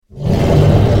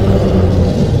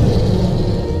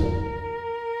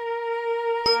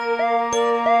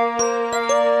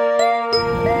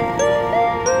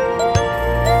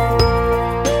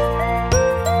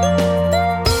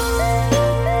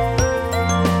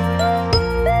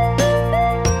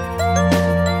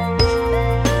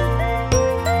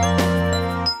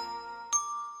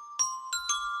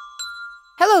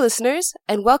listeners,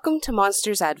 and welcome to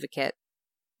Monsters Advocate.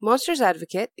 Monsters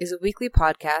Advocate is a weekly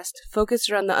podcast focused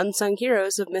around the unsung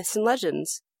heroes of myths and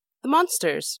legends, the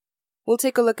monsters. We'll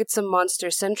take a look at some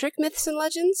monster-centric myths and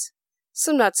legends,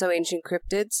 some not-so-ancient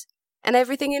cryptids, and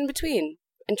everything in between,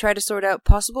 and try to sort out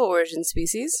possible origin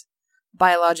species,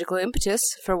 biological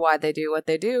impetus for why they do what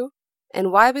they do,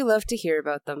 and why we love to hear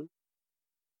about them.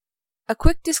 A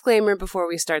quick disclaimer before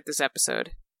we start this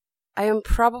episode. I am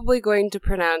probably going to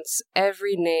pronounce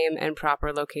every name and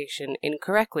proper location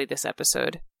incorrectly this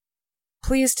episode.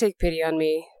 Please take pity on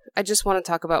me. I just want to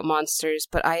talk about monsters,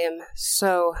 but I am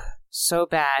so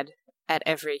bad at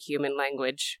every human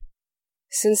language.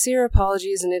 Sincere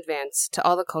apologies in advance to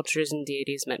all the cultures and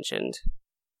deities mentioned.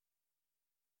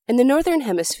 In the Northern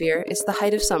Hemisphere, it's the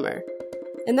height of summer,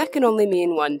 and that can only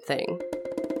mean one thing.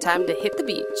 Time to hit the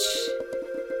beach.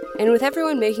 And with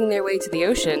everyone making their way to the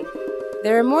ocean,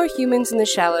 there are more humans in the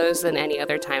shallows than any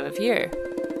other time of year.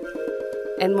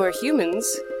 And more humans,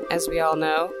 as we all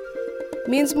know,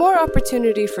 means more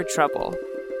opportunity for trouble,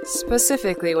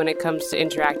 specifically when it comes to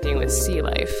interacting with sea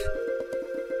life.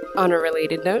 On a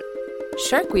related note,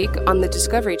 Shark Week on the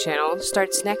Discovery Channel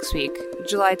starts next week,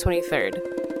 July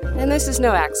 23rd. And this is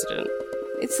no accident.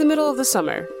 It's the middle of the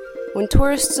summer, when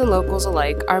tourists and locals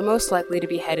alike are most likely to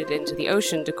be headed into the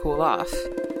ocean to cool off.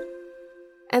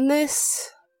 And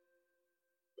this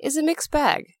is a mixed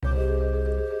bag.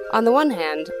 On the one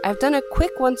hand, I've done a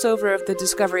quick once-over of the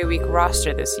Discovery Week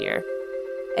roster this year,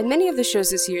 and many of the shows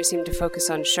this year seem to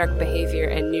focus on shark behavior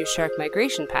and new shark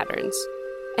migration patterns,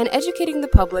 and educating the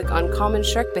public on common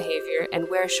shark behavior and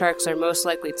where sharks are most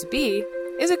likely to be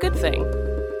is a good thing.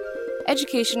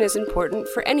 Education is important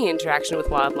for any interaction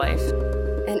with wildlife,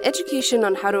 and education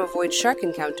on how to avoid shark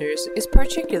encounters is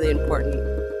particularly important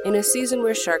in a season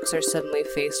where sharks are suddenly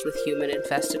faced with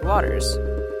human-infested waters.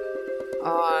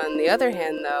 On the other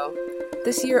hand, though,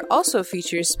 this year also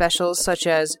features specials such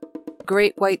as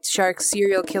Great White Shark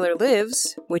Serial Killer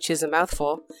Lives, which is a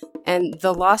mouthful, and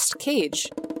The Lost Cage,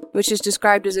 which is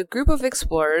described as a group of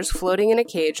explorers floating in a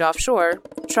cage offshore,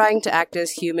 trying to act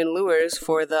as human lures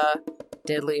for the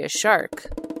deadliest shark.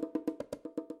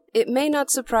 It may not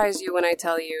surprise you when I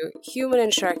tell you human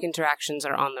and shark interactions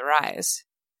are on the rise.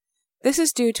 This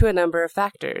is due to a number of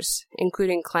factors,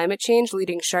 including climate change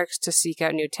leading sharks to seek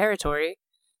out new territory,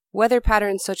 weather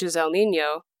patterns such as El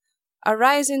Niño, a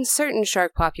rise in certain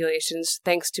shark populations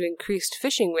thanks to increased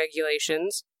fishing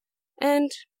regulations, and,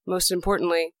 most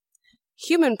importantly,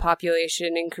 human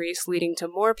population increase leading to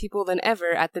more people than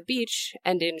ever at the beach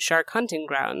and in shark hunting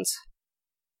grounds.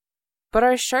 But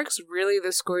are sharks really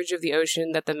the scourge of the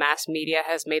ocean that the mass media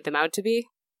has made them out to be?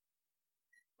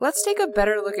 Let's take a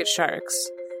better look at sharks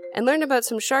and learn about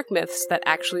some shark myths that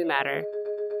actually matter.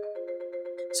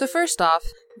 So first off,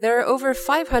 there are over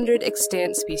 500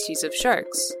 extant species of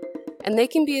sharks, and they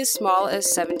can be as small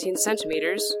as 17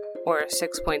 centimeters, or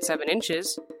 6.7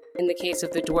 inches, in the case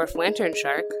of the dwarf lantern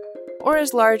shark, or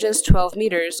as large as 12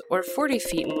 meters, or 40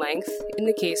 feet in length, in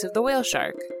the case of the whale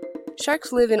shark.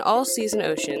 Sharks live in all-season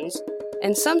oceans,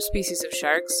 and some species of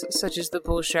sharks, such as the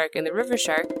bull shark and the river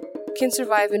shark, can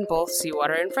survive in both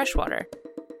seawater and freshwater.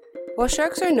 While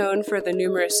sharks are known for the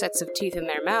numerous sets of teeth in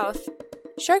their mouth,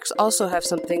 sharks also have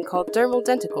something called dermal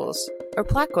denticles, or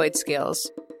placoid scales,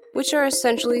 which are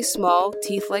essentially small,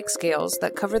 teeth-like scales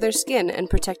that cover their skin and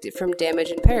protect it from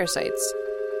damage and parasites,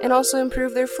 and also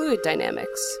improve their fluid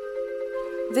dynamics.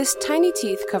 This tiny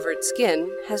teeth-covered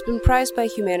skin has been prized by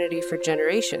humanity for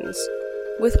generations,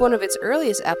 with one of its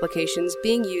earliest applications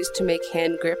being used to make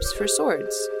hand grips for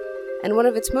swords, and one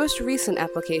of its most recent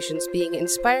applications being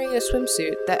inspiring a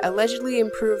swimsuit that allegedly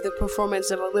improved the performance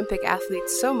of Olympic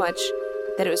athletes so much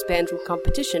that it was banned from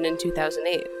competition in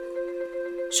 2008.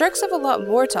 Sharks have a lot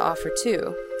more to offer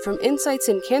too, from insights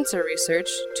in cancer research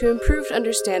to improved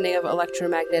understanding of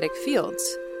electromagnetic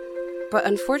fields. But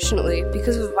unfortunately,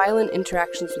 because of violent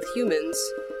interactions with humans,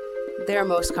 they are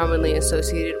most commonly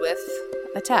associated with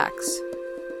attacks.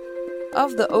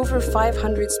 Of the over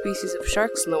 500 species of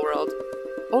sharks in the world,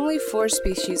 only 4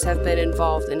 species have been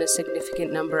involved in a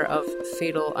significant number of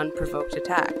fatal unprovoked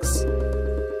attacks.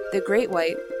 The great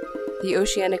white, the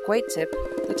oceanic whitetip,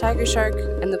 the tiger shark,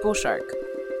 and the bull shark.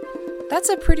 That's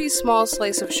a pretty small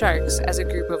slice of sharks as a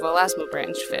group of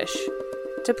elasmobranch fish.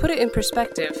 To put it in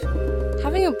perspective,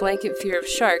 having a blanket fear of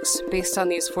sharks based on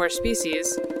these 4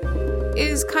 species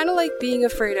is kind of like being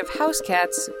afraid of house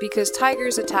cats because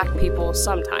tigers attack people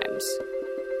sometimes.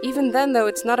 Even then, though,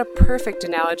 it's not a perfect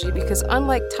analogy because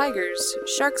unlike tigers,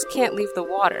 sharks can't leave the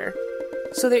water,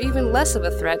 so they're even less of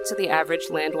a threat to the average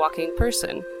land-walking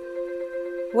person.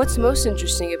 What's most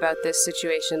interesting about this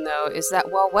situation, though, is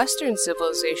that while Western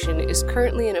civilization is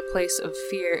currently in a place of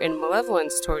fear and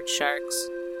malevolence towards sharks,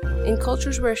 in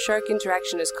cultures where shark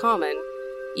interaction is common,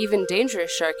 even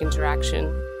dangerous shark interaction,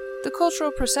 the cultural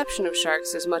perception of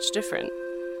sharks is much different.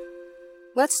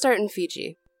 Let's start in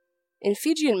Fiji. In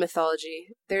Fijian mythology,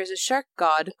 there is a shark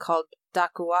god called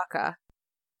Dakuwaka.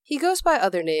 He goes by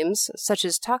other names, such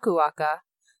as Takuwaka,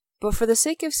 but for the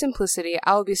sake of simplicity,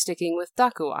 I'll be sticking with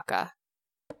Dakuwaka.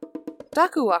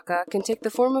 Dakuwaka can take the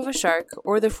form of a shark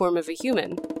or the form of a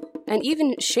human, and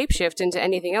even shapeshift into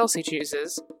anything else he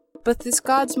chooses, but this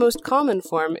god's most common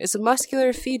form is a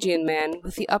muscular Fijian man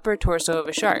with the upper torso of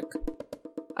a shark.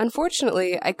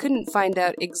 Unfortunately, I couldn't find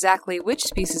out exactly which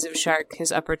species of shark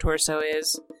his upper torso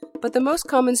is, but the most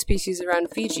common species around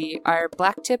Fiji are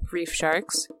blacktip reef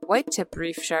sharks, whitetip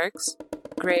reef sharks,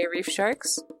 gray reef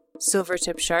sharks,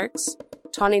 silvertip sharks,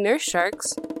 tawny nurse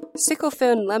sharks,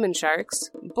 sickle-fin lemon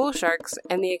sharks, bull sharks,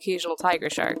 and the occasional tiger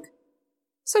shark.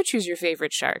 So choose your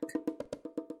favorite shark.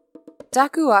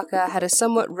 Dakuwaka had a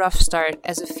somewhat rough start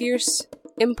as a fierce,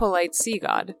 impolite sea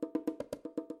god.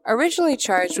 Originally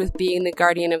charged with being the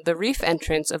guardian of the reef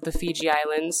entrance of the Fiji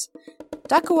Islands,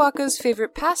 Dakuwaka's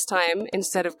favorite pastime,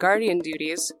 instead of guardian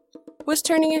duties, was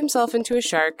turning himself into a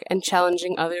shark and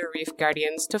challenging other reef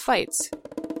guardians to fights.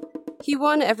 He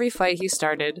won every fight he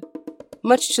started,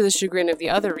 much to the chagrin of the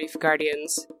other reef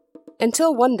guardians,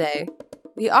 until one day,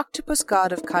 the octopus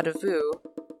god of Kadavu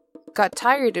got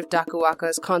tired of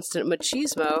Dakuwaka's constant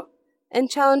machismo and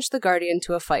challenged the guardian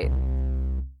to a fight.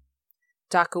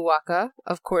 Dakuwaka,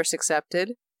 of course,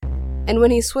 accepted, and when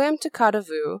he swam to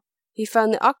Kadavu, he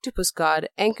found the octopus god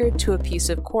anchored to a piece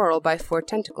of coral by 4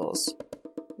 tentacles,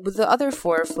 with the other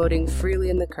 4 floating freely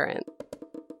in the current.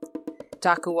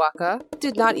 Dakuwaka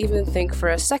did not even think for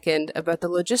a second about the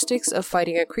logistics of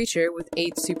fighting a creature with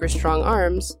 8 super strong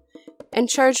arms, and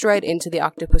charged right into the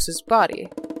octopus's body.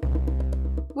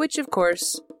 Which, of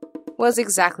course, was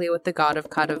exactly what the god of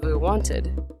Kadavu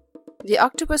wanted. The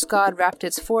octopus god wrapped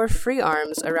its 4 free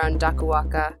arms around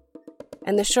Dakuwaka,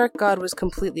 and the shark god was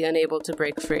completely unable to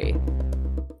break free.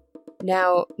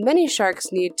 Now, many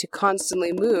sharks need to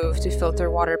constantly move to filter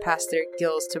water past their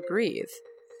gills to breathe.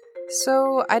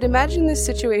 So, I'd imagine this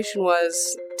situation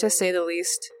was, to say the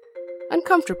least,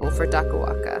 uncomfortable for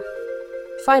Dakuwaka.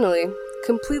 Finally,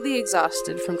 completely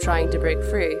exhausted from trying to break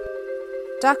free,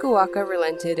 Dakuwaka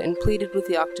relented and pleaded with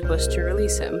the octopus to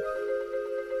release him.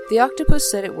 The octopus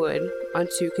said it would, on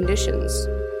 2 conditions.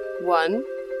 1,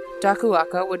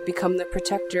 Dakuwaka would become the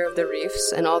protector of the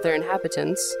reefs and all their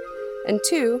inhabitants, and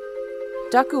 2,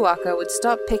 Dakuwaka would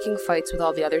stop picking fights with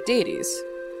all the other deities.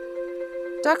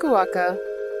 Dakuwaka,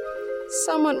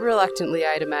 somewhat reluctantly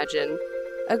I'd imagine,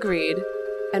 agreed,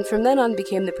 and from then on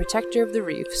became the protector of the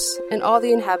reefs and all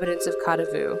the inhabitants of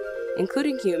Kadavu,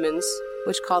 including humans,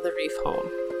 which call the reef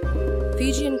home.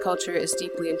 Fijian culture is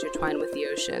deeply intertwined with the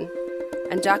ocean,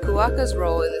 and Dakuwaka's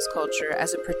role in this culture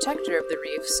as a protector of the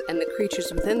reefs and the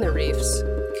creatures within the reefs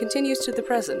continues to the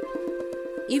present.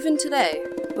 Even today,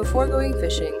 before going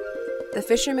fishing, the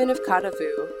fishermen of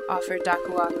Kadavu offered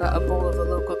Dakuwaka a bowl of the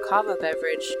local kava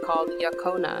beverage called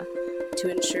yakona to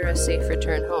ensure a safe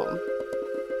return home.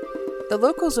 The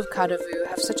locals of Kadavu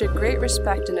have such a great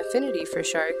respect and affinity for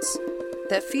sharks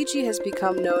that Fiji has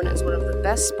become known as one of the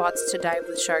best spots to dive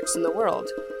with sharks in the world,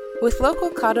 with local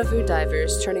Kadavu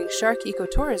divers turning shark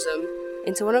ecotourism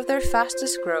into one of their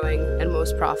fastest growing and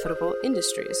most profitable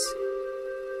industries.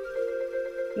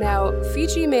 Now,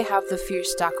 Fiji may have the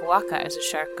fierce Dakuwaka as a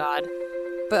shark god,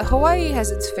 but Hawaii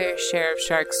has its fair share of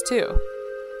sharks too.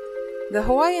 The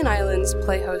Hawaiian Islands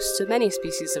play host to many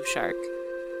species of shark,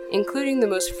 including the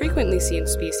most frequently seen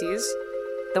species,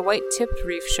 the white-tipped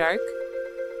reef shark,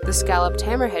 the scalloped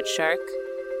hammerhead shark,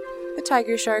 the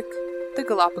tiger shark, the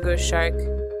Galapagos shark,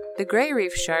 the gray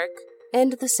reef shark,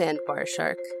 and the sandbar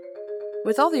shark.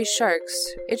 With all these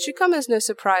sharks, it should come as no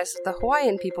surprise that the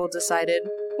Hawaiian people decided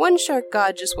one shark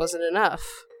god just wasn't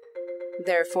enough.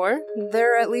 Therefore,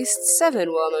 there are at least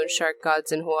 7 well-known shark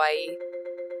gods in Hawaii.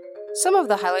 Some of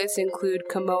the highlights include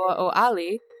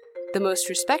Kamoa-o-Ali, the most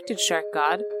respected shark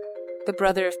god, the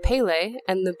brother of Pele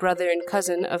and the brother and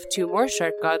cousin of 2 more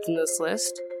shark gods in this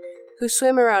list, who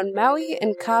swam around Maui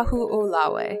and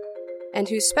Kahu'olawe, and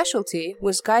whose specialty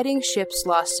was guiding ships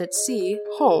lost at sea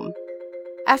home,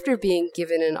 after being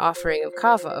given an offering of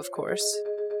kava, of course.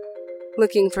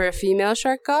 Looking for a female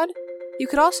shark god? You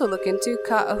could also look into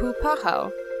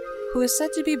Ka'ahupahau, who is said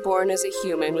to be born as a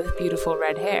human with beautiful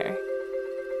red hair.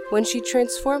 When she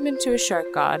transformed into a shark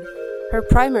god, her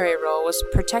primary role was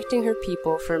protecting her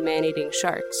people from man-eating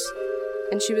sharks,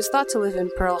 and she was thought to live in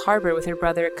Pearl Harbor with her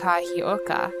brother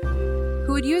Kahioka, who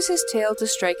who would use his tail to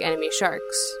strike enemy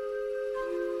sharks.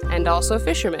 And also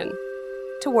fishermen,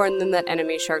 to warn them that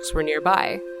enemy sharks were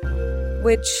nearby.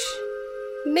 Which,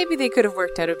 maybe they could have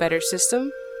worked out a better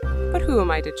system, but who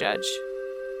am I to judge?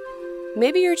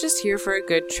 Maybe you're just here for a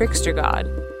good trickster god.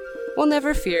 Well,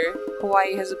 never fear,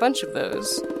 Hawaii has a bunch of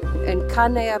those, and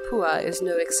Kaneapua is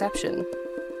no exception.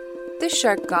 This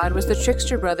shark god was the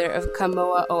trickster brother of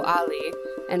Kamoa-o'ali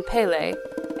and Pele,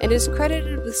 and is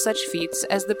credited with such feats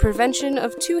as the prevention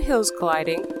of 2 hills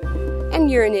colliding and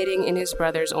urinating in his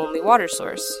brother's only water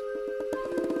source.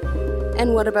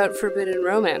 And what about forbidden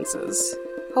romances?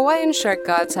 Hawaiian shark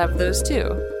gods have those too.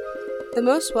 The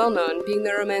most well-known being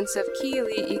the romance of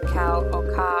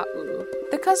Kiili'ikau-o-Ka'u,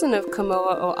 the cousin of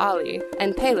Kamoa-o'ali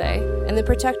and Pele, and the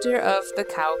protector of the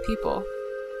Kau people.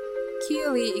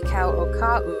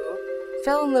 Kiili'ikau-o-Ka'u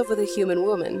fell in love with a human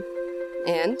woman,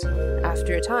 and,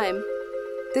 after a time,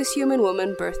 this human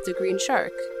woman birthed a green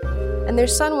shark, and their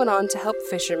son went on to help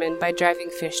fishermen by driving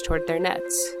fish toward their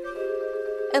nets.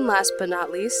 And last but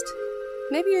not least,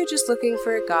 maybe you're just looking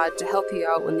for a god to help you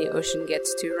out when the ocean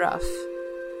gets too rough.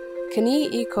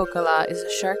 Kani'i Kokala is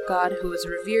a shark god who was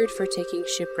revered for taking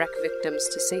shipwreck victims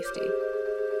to safety.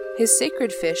 His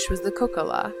sacred fish was the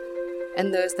kokala,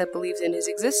 and those that believed in his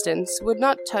existence would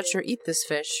not touch or eat this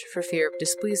fish for fear of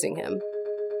displeasing him,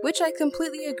 which I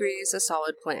completely agree is a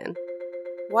solid plan.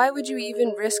 Why would you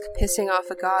even risk pissing off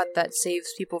a god that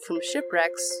saves people from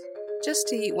shipwrecks just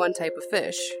to eat one type of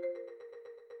fish?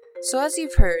 So as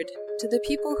you've heard, to the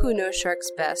people who know sharks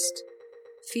best,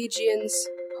 Fijians,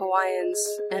 Hawaiians,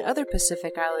 and other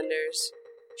Pacific Islanders,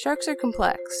 sharks are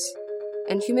complex,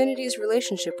 and humanity's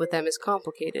relationship with them is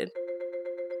complicated.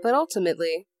 But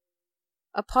ultimately,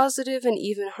 a positive and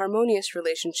even harmonious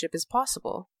relationship is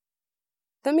possible.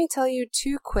 Let me tell you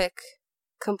 2 quick,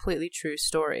 completely true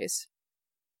stories.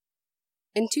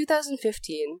 In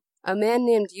 2015, a man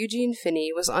named Eugene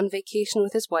Finney was on vacation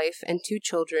with his wife and 2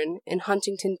 children in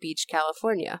Huntington Beach,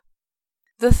 California.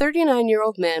 The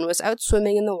 39-year-old man was out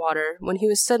swimming in the water when he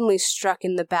was suddenly struck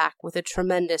in the back with a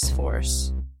tremendous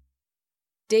force.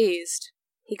 Dazed,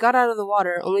 he got out of the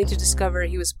water only to discover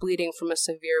he was bleeding from a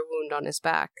severe wound on his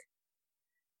back.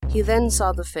 He then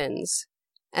saw the fins,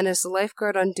 and as the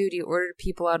lifeguard on duty ordered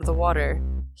people out of the water,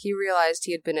 he realized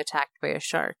he had been attacked by a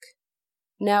shark.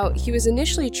 Now, he was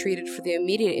initially treated for the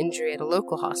immediate injury at a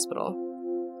local hospital,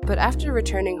 but after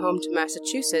returning home to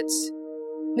Massachusetts,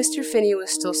 Mr. Finney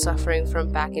was still suffering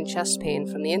from back and chest pain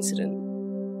from the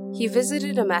incident. He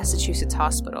visited a Massachusetts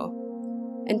hospital,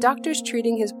 and doctors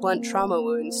treating his blunt trauma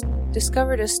wounds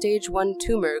discovered a stage 1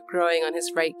 tumor growing on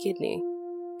his right kidney.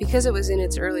 Because it was in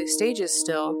its early stages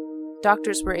still,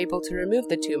 doctors were able to remove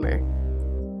the tumor,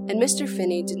 and Mr.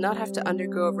 Finney did not have to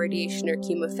undergo radiation or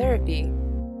chemotherapy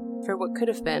for what could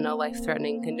have been a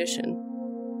life-threatening condition.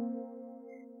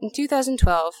 In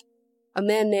 2012, a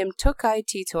man named Tokai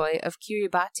Titoi of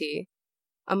Kiribati,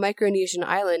 a Micronesian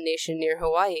island nation near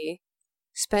Hawaii,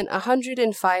 spent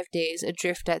 105 days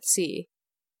adrift at sea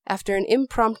after an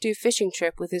impromptu fishing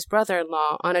trip with his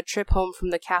brother-in-law on a trip home from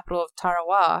the capital of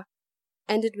Tarawa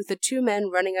ended with the 2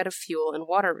 men running out of fuel and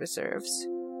water reserves.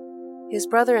 His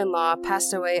brother-in-law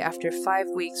passed away after 5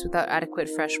 weeks without adequate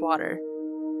fresh water,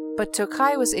 but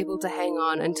Tokai was able to hang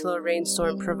on until a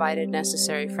rainstorm provided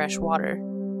necessary fresh water.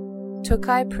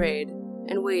 Tokai prayed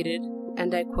and waited,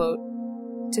 and I quote,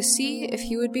 to see if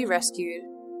he would be rescued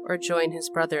or join his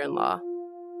brother-in-law.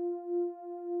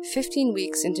 15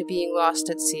 weeks into being lost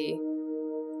at sea,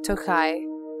 Tokai,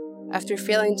 after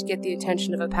failing to get the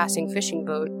attention of a passing fishing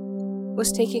boat,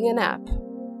 was taking a nap.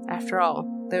 After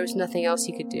all, there was nothing else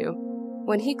he could do,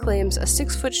 when he claims a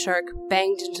 6-foot shark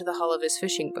banged into the hull of his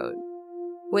fishing boat,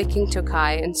 waking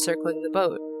Tokai and circling the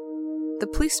boat. The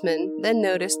policeman then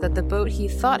noticed that the boat he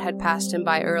thought had passed him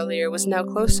by earlier was now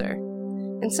closer,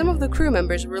 and some of the crew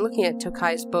members were looking at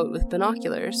Tokai's boat with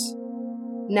binoculars.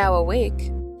 Now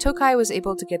awake, Tokai was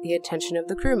able to get the attention of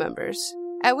the crew members,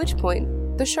 at which point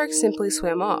the shark simply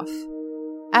swam off.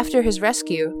 After his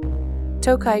rescue,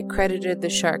 Tokai credited the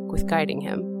shark with guiding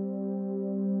him.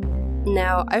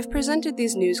 Now, I've presented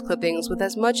these news clippings with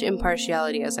as much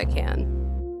impartiality as I can,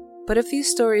 but if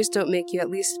these stories don't make you at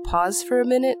least pause for a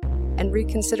minute and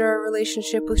reconsider our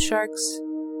relationship with sharks,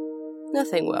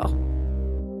 nothing will.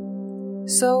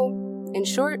 So, in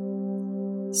short,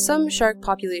 some shark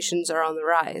populations are on the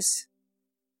rise.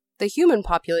 The human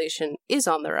population is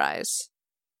on the rise.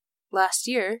 Last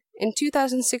year, in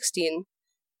 2016,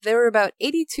 there were about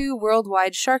 82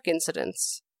 worldwide shark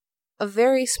incidents, a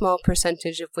very small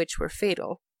percentage of which were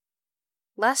fatal.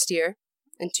 Last year,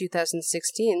 in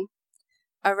 2016,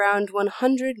 around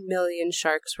 100 million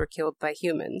sharks were killed by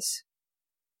humans.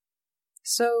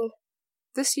 So,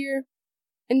 this year,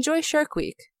 enjoy Shark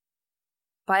Week.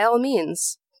 By all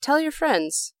means, tell your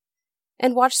friends,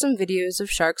 and watch some videos of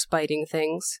sharks biting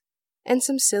things, and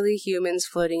some silly humans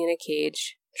floating in a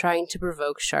cage, trying to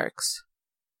provoke sharks.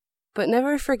 But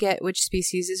never forget which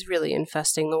species is really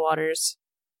infesting the waters.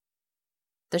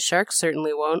 The sharks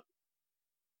certainly won't.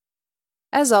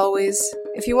 As always,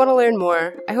 if you want to learn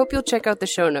more, I hope you'll check out the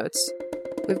show notes.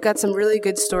 We've got some really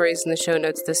good stories in the show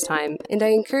notes this time, and I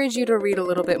encourage you to read a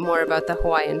little bit more about the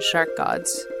Hawaiian shark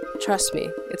gods. Trust me,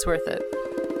 it's worth it.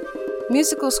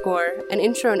 Musical score and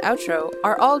intro and outro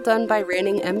are all done by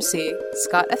reigning MC,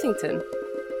 Scott Ethington.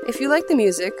 If you like the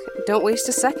music, don't waste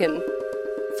a second.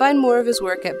 Find more of his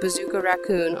work at Bazooka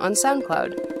Raccoon on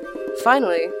SoundCloud.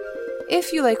 Finally,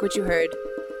 if you like what you heard,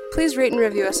 please rate and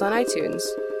review us on iTunes,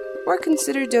 or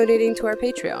consider donating to our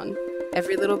Patreon.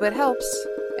 Every little bit helps,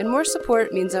 and more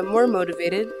support means I'm more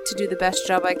motivated to do the best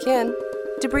job I can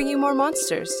to bring you more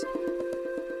monsters.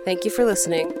 Thank you for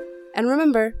listening, and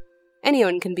remember,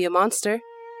 anyone can be a monster.